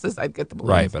open houses, I'd get the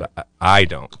balloons. Right, but I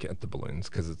don't get the balloons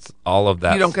because it's all of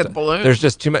that. You don't get the balloons? There's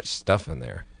just too much stuff in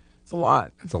there. It's a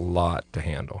lot. It's a lot to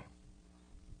handle,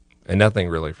 and nothing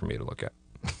really for me to look at.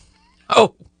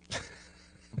 Oh,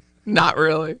 not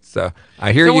really. So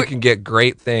I hear So you can get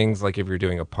great things like if you're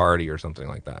doing a party or something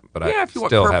like that, but Yeah, I if you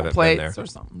want still purple haven't been plates there. or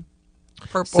something.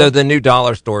 Purple. So the new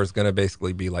dollar store is going to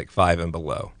basically be like 5 and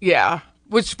below. Yeah,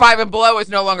 which 5 and below is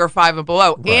no longer 5 and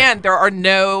below, Right. and there are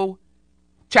no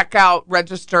checkout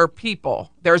register people.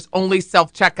 There's only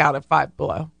self checkout at 5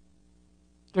 below.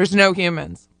 There's no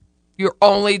humans. You're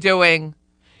only doing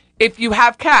if you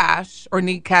have cash or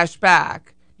need cash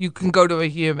back, you can go to a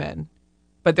human,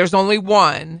 but there's only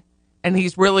one, and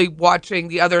he's really watching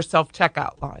the other self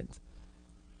checkout lines.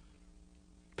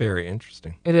 Very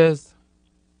interesting. It is.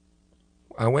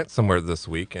 I went somewhere this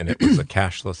week and it was a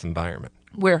cashless environment.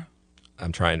 Where?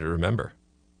 I'm trying to remember.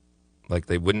 Like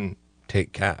they wouldn't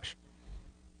take cash.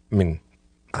 I mean,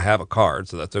 I have a card,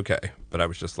 so that's okay. But I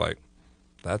was just like,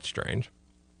 that's strange.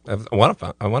 I want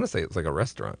to say it's like a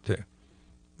restaurant too.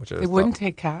 Which I They just wouldn't thought,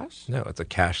 take cash? No, it's a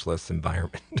cashless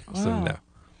environment. So Wow. no.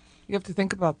 You have to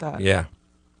think about that. Yeah.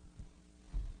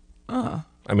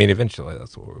 I mean, eventually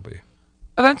that's what we'll be.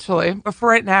 Eventually, but for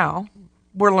right now,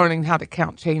 we're learning how to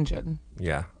count change it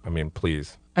Yeah. I mean,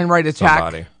 please. and write a check.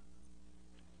 Somebody.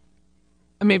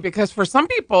 I mean, because for some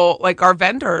people, like our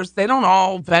vendors, they don't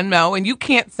all Venmo, and you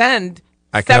can't send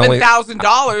I can only-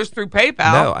 $7,000 through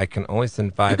PayPal. No, I can only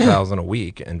send $5,000 a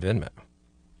week in Venmo,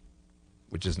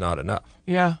 which is not enough.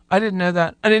 Yeah, I didn't know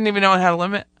that. I didn't even know it had a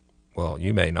limit. Well,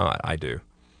 you may not. I do.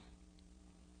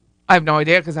 I have no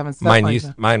idea because I haven't set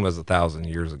mine. Mine was 1,000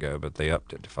 years ago, but they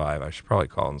upped it to 5. I should probably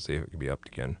call and see if it can be upped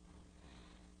again.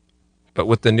 But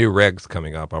with the new regs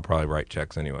coming up, I'll probably write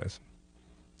checks anyways.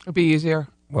 It'd be easier.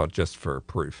 Well, just for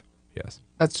proof. Yes.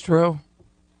 That's true.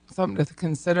 Something to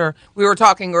consider. We were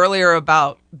talking earlier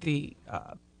about the,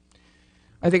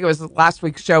 I think it was last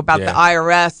week's show about the Yeah.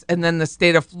 IRS and then the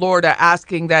state of Florida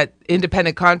asking that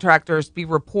independent contractors be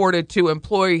reported to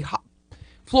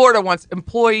Florida wants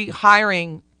employee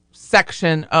hiring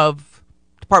section of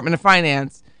Department of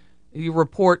Finance. You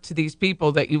report to these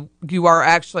people that you are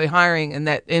actually hiring and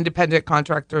that independent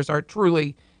contractors are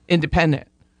truly independent.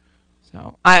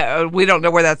 So we don't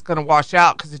know where that's going to wash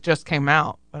out because it just came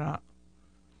out. But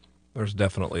There's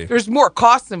definitely. there's more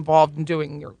costs involved in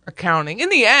doing your accounting. In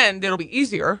the end, it'll be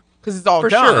easier because it's all For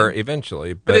done. sure,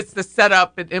 eventually. But it's the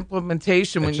setup and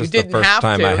implementation when It's you just the didn't first have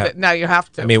time to. I That now you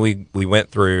have to. I mean, we went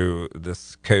through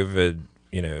this COVID,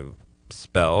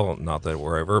 spell, not that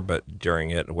we're over, but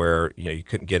during it where, you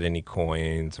couldn't get any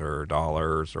coins or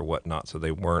dollars or whatnot, so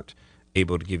they weren't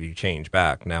able to give you change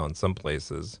back. Now in some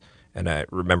places, and I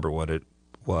remember what it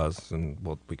was, and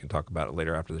we can talk about it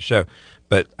later after the show,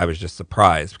 but I was just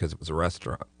surprised because it was a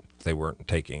restaurant. They weren't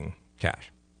taking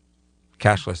cash.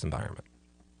 Cashless environment.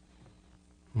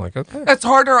 I'm like, okay. It's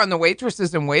harder on the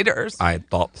waitresses and waiters. I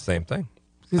thought the same thing.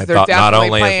 'Cause I they're thought not definitely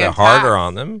only is paying it harder tax.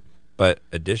 on them, but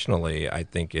additionally, I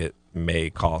think it may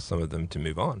cause some of them to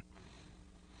move on.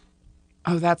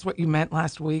 Oh, that's what you meant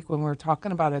last week when we were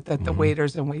talking about it, that the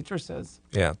waiters and waitresses.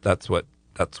 Yeah, that's what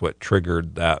that's what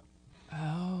triggered that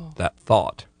that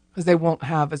thought. Because they won't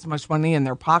have as much money in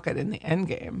their pocket in the end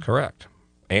game. Correct.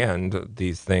 And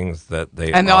these things that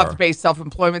they'll have to pay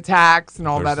self-employment tax and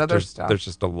all that other stuff. There's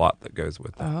just a lot that goes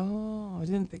with it. Oh, I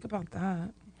didn't think about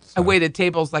that. I waited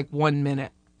tables like 1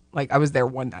 minute. Like I was there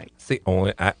one night. It's the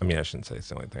only, I shouldn't say it's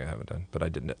the only thing I haven't done, but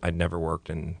I never worked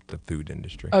in the food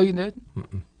industry. Oh, you did?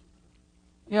 Mm-mm.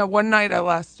 Yeah, one night I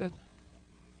lasted.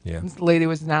 Yeah. This lady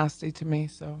was nasty to me,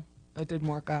 so that didn't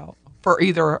work out for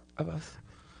either of us.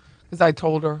 Because I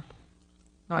told her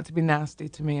not to be nasty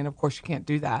to me, and of course you can't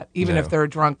do that, even if they're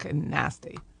drunk and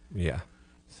nasty. Yeah.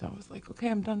 So I was like, okay,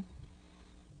 I'm done.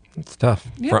 It's tough.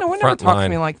 Yeah, no one ever talked to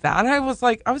me like that. I was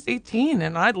 18,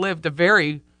 and I lived a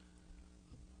very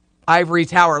ivory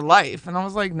tower life, and I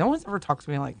was like, no one's ever talked to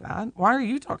me like that. Why are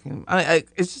you talking? It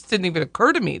just didn't even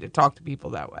occur to me to talk to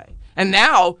people that way. And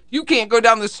now you can't go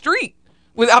down the street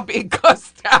without being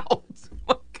cussed out.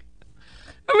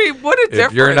 I mean, what a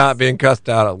difference. If you're not being cussed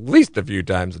out at least a few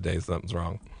times a day, something's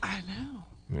wrong. I know.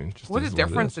 I mean, just what a is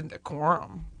difference it is. in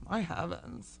decorum. My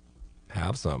heavens.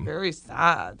 Have some. Very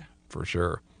sad. For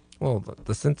sure. Well,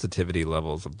 the sensitivity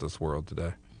levels of this world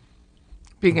today.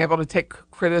 Being able to take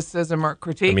criticism or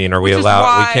critique. I mean, are we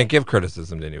allowed? We can't give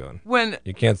criticism to anyone. When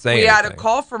you can't say we anything. had a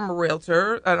call from a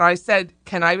realtor, and I said,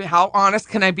 how honest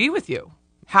can I be with you?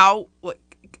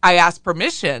 I asked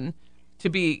permission to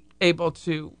be able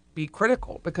to be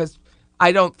critical, because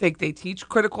I don't think they teach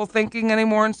critical thinking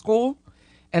anymore in school.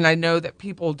 And I know that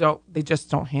people just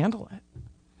don't handle it.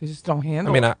 They just don't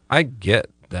handle it. I mean, I get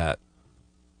that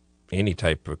any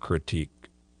type of critique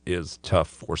is tough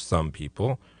for some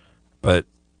people, but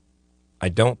I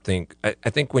don't think, I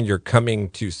think when you're coming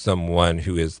to someone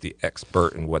who is the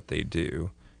expert in what they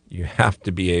do, you have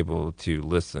to be able to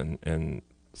listen and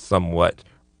somewhat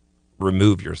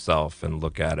remove yourself and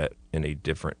look at it in a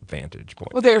different vantage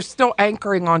point. Well, they're still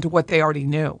anchoring on to what they already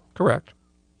knew. Correct.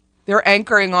 They're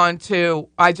anchoring on to,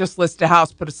 I just list a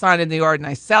house, put a sign in the yard, and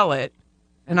I sell it,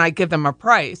 and I give them a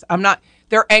price.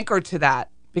 They're anchored to that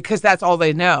because that's all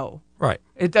they know. Right.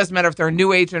 It doesn't matter if they're a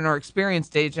new agent or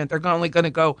experienced agent. They're only going to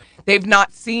go, they've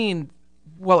not seen,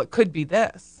 well, it could be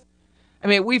this. I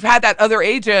mean, we've had other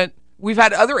agents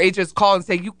call and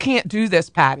say, you can't do this,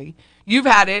 Patty. You've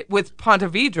had it with Ponte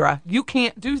Vedra. You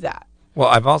can't do that. Well,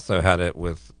 I've also had it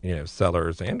with,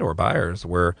 sellers and or buyers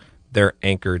where they're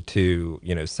anchored to,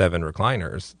 7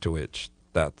 recliners, to which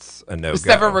that's a no-go.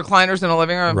 7 recliners in a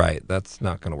living room? Right. That's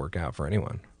not going to work out for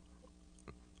anyone.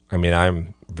 I mean,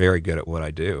 I'm very good at what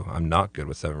I do. I'm not good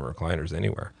with 7 recliners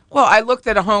anywhere. Well, I looked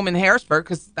at a home in Harrisburg,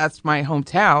 because that's my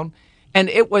hometown, and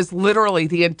it was literally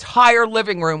the entire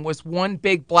living room was one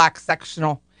big black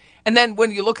sectional. And then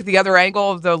when you look at the other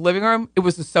angle of the living room, it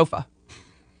was a sofa.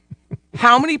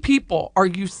 How many people are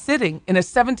you sitting in a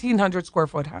 1,700 square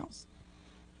foot house?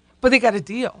 But they got a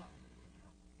deal.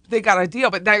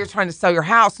 But now you're trying to sell your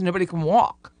house and nobody can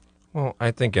walk. Well,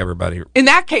 I think everybody... In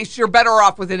that case, you're better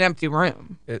off with an empty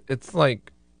room. It's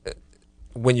like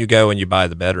when you go and you buy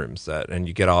the bedroom set and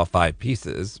you get all 5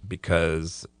 pieces,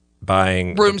 because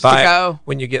buying... Rooms to go.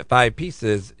 When you get 5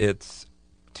 pieces, it's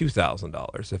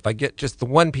 $2,000. If I get just the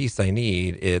one piece I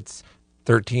need, it's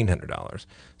 $1,300.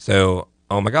 So,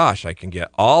 oh my gosh, I can get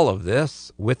all of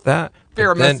this with that.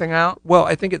 Fear of missing out. Well,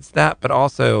 I think it's that, but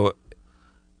also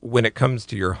when it comes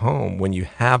to your home, when you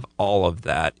have all of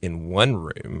that in one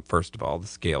room, first of all, the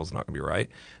scale's not going to be right.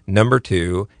 Number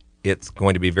 2, it's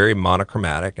going to be very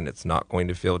monochromatic, and it's not going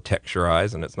to feel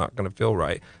texturized, and it's not going to feel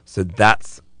right. So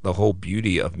that's the whole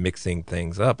beauty of mixing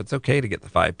things up. It's okay to get the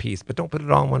 5-piece, but don't put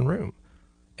it all in one room.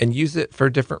 And use it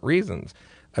for different reasons.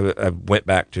 I went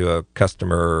back to a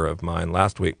customer of mine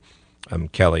last week,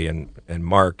 Kelly and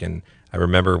Mark, and I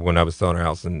remember when I was selling her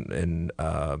house in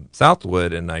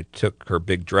Southwood, and I took her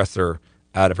big dresser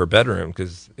out of her bedroom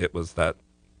because it was that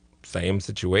same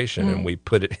situation, and we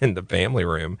put it in the family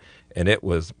room, and it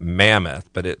was mammoth,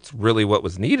 but it's really what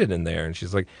was needed in there. And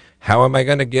she's like, how am I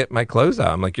going to get my clothes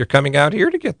out? I'm like, you're coming out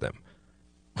here to get them.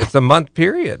 It's a month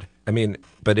period. I mean,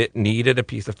 but it needed a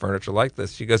piece of furniture like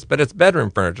this. She goes, but it's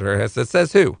bedroom furniture. I said,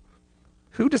 says who?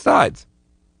 Who decides?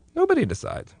 Nobody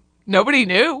decides. Nobody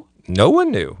knew. No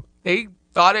one knew. They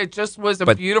thought it just was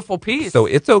a beautiful piece. So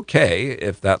it's okay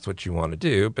if that's what you want to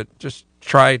do, but just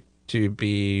try to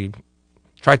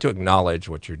acknowledge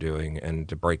what you're doing and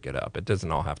to break it up. It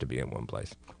doesn't all have to be in one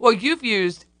place. Well, you've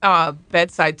used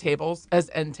bedside tables as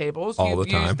end tables. All the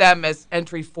time. You've used them as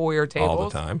entry foyer tables. All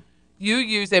the time. You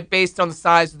use it based on the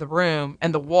size of the room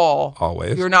and the wall.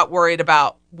 Always. You're not worried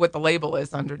about what the label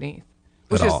is underneath,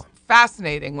 which is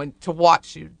fascinating to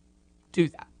watch you do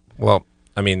that. Well,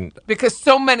 I mean, Because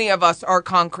so many of us are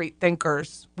concrete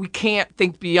thinkers. We can't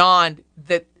think beyond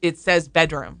that it says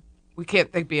bedroom. We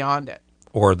can't think beyond it.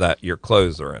 or that your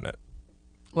clothes are in it.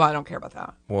 Well, I don't care about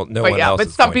that. Well, no But one yeah, else but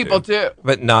is some going people to. do.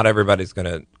 But not everybody's going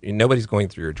to. Nobody's going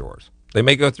through your drawers. They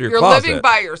may go through your You're closet. living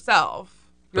by yourself.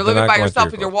 You're But they're living not by going yourself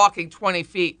through and your you're walking 20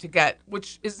 feet to get,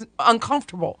 which is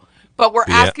uncomfortable. But we're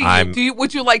Yeah, asking you,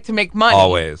 would you like to make money?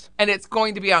 Always. And it's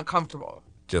going to be uncomfortable.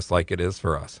 Just like it is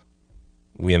for us.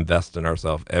 We invest in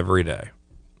ourselves every day.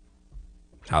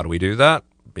 How do we do that?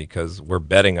 Because we're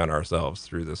betting on ourselves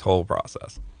through this whole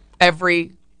process.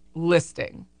 Every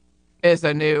listing is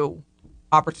a new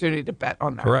opportunity to bet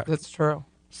on that. Correct. That's true.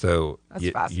 So That's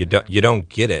you fascinating. don't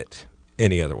get it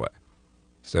any other way.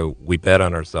 So we bet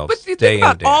on ourselves But you day think in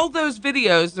about day all those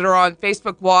videos that are on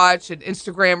Facebook Watch and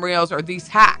Instagram Reels are these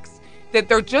hacks that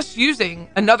they're just using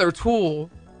another tool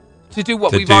to do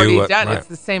what To we've do already what- done. right. It's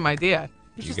the same idea.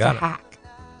 It's You just got a it. hack.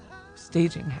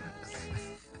 Staging hacks.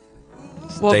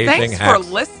 Well, Staging thanks for Hacks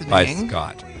listening. by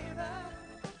Scott.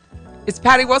 It's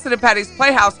Patty Wilson at Patty's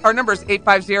Playhouse. Our number is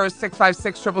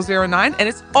 850-656-0009. And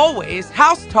it's always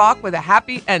House Talk with a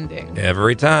happy ending.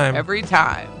 Every time. Every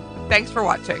time. Thanks for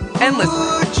watching and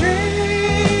listening.